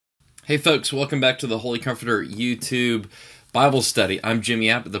Hey folks, welcome back to the Holy Comforter YouTube Bible study. I'm Jimmy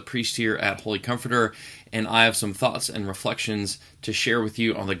App, the priest here at Holy Comforter, and I have some thoughts and reflections to share with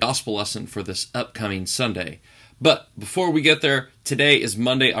you on the gospel lesson for this upcoming Sunday. But before we get there, today is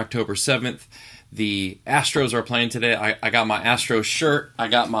Monday, October 7th. The Astros are playing today. I got my Astros shirt. I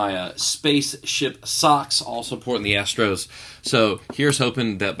got my spaceship socks, all supporting the Astros. So here's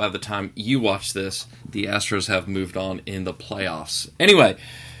hoping that by the time you watch this, the Astros have moved on in the playoffs. Anyway,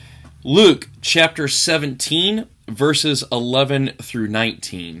 Luke chapter 17, verses 11 through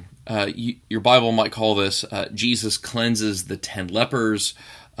 19. Your Bible might call this Jesus cleanses the 10 lepers,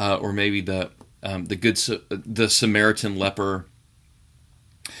 or maybe the Samaritan leper.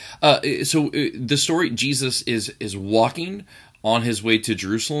 So the story, Jesus is walking on his way to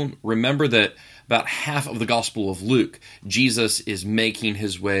Jerusalem. Remember that about half of the Gospel of Luke, Jesus is making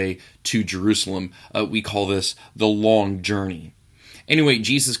his way to Jerusalem. We call this the long journey. Anyway,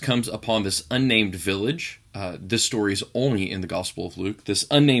 Jesus comes upon this unnamed village. This story is only in the Gospel of Luke. This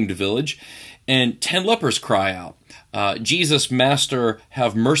unnamed village, and 10 lepers cry out, "Jesus, Master,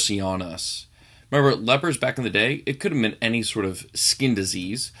 have mercy on us." Remember, lepers back in the day, it could have meant any sort of skin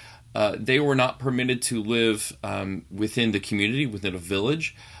disease. They were not permitted to live within the community, within a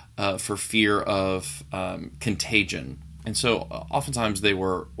village, for fear of contagion. And so oftentimes they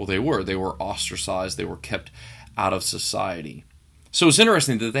were ostracized, they were kept out of society. So it's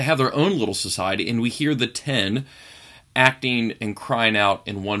interesting that they have their own little society, and we hear the 10 acting and crying out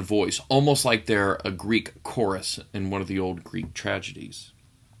in one voice, almost like they're a Greek chorus in one of the old Greek tragedies.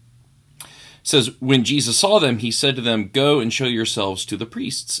 It says, when Jesus saw them, he said to them, "Go and show yourselves to the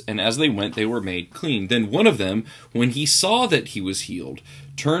priests." And as they went, they were made clean. Then one of them, when he saw that he was healed,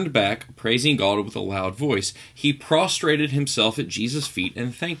 turned back, praising God with a loud voice. He prostrated himself at Jesus' feet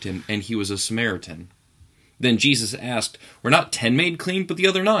and thanked him, and he was a Samaritan. Then Jesus asked, "Were not 10 made clean, but the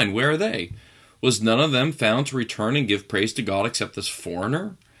other 9, where are they? Was none of them found to return and give praise to God except this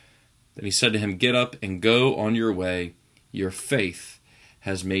foreigner?" Then he said to him, "Get up and go on your way. Your faith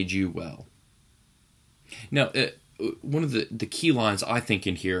has made you well." Now, one of the key lines I think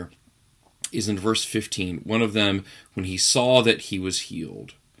in here is in verse 15. One of them, when he saw that he was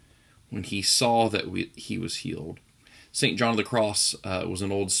healed. When he saw that he was healed. St. John of the Cross was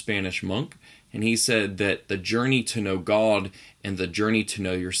an old Spanish monk, and he said that the journey to know God and the journey to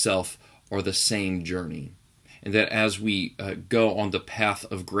know yourself are the same journey. And that as we go on the path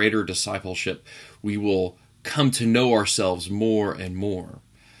of greater discipleship, we will come to know ourselves more and more.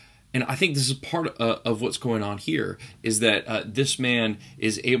 And I think this is part of what's going on here, is that this man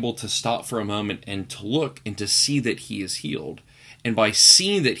is able to stop for a moment and to look and to see that he is healed. And by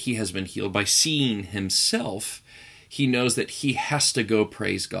seeing that he has been healed, by seeing himself, he knows that he has to go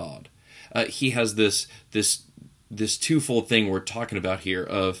praise God. He has this twofold thing we're talking about here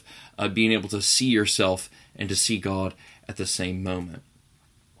of being able to see yourself and to see God at the same moment.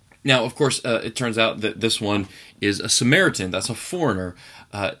 Now, of course, it turns out that this one is a Samaritan. That's a foreigner.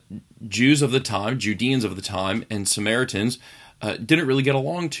 Jews of the time, Judeans of the time, and Samaritans didn't really get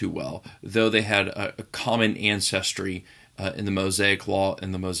along too well, though they had a common ancestry in the Mosaic law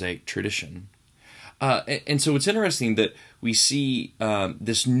and the Mosaic tradition. And so it's interesting that we see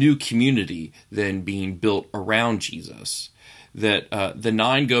this new community then being built around Jesus, that the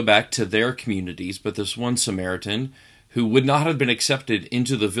 9 go back to their communities, but this one Samaritan, who would not have been accepted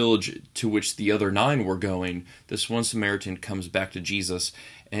into the village to which the other 9 were going, this one Samaritan comes back to Jesus,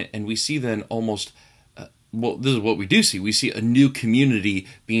 and we see then almost, this is what we do see. We see a new community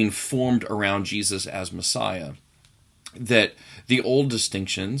being formed around Jesus as Messiah, that the old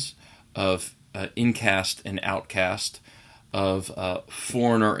distinctions of incaste and outcast, of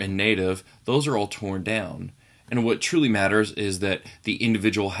foreigner and native, those are all torn down. And what truly matters is that the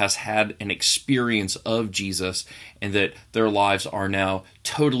individual has had an experience of Jesus and that their lives are now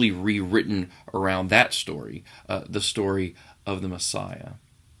totally rewritten around that story, the story of the Messiah.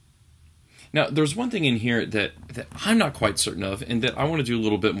 Now, there's one thing in here that I'm not quite certain of and that I want to do a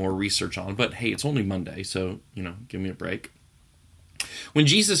little bit more research on, but hey, it's only Monday, so, give me a break. When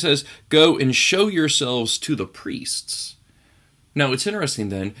Jesus says, "Go and show yourselves to the priests." Now, it's interesting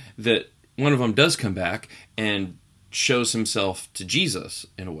then that one of them does come back and shows himself to Jesus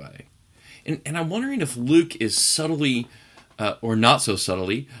in a way. And I'm wondering if Luke is subtly, or not so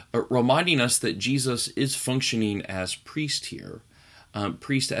subtly, reminding us that Jesus is functioning as priest here.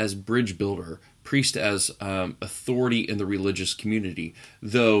 Priest as bridge builder, priest as authority in the religious community,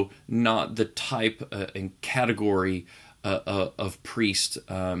 though not the type and category of priest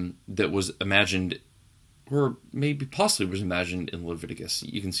that was imagined, or maybe possibly was imagined in Leviticus.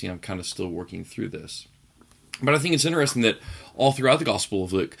 You can see I'm kind of still working through this. But I think it's interesting that all throughout the Gospel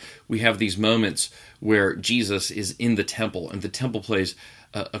of Luke, we have these moments where Jesus is in the temple, and the temple plays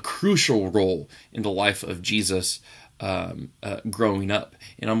a crucial role in the life of Jesus growing up.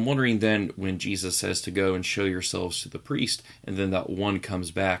 And I'm wondering then, when Jesus says to go and show yourselves to the priest, and then that one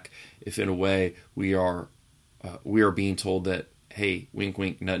comes back, if in a way we are being told that, hey, wink,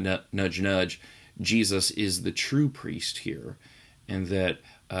 wink, nudge, nudge, Jesus is the true priest here, and that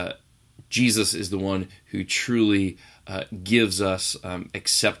Jesus is the one who truly gives us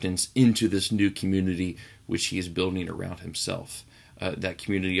acceptance into this new community which he is building around himself. That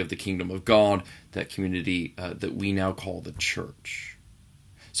community of the kingdom of God, that community that we now call the church.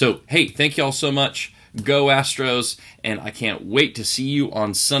 So, hey, thank you all so much. Go Astros, and I can't wait to see you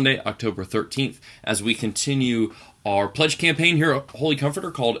on Sunday, October 13th, as we continue our pledge campaign here at Holy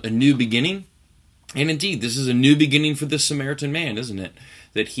Comforter called A New Beginning. And indeed, this is a new beginning for this Samaritan man, isn't it?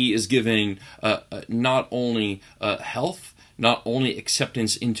 That he is giving not only health, not only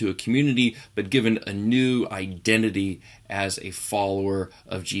acceptance into a community, but given a new identity as a follower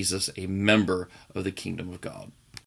of Jesus, a member of the kingdom of God.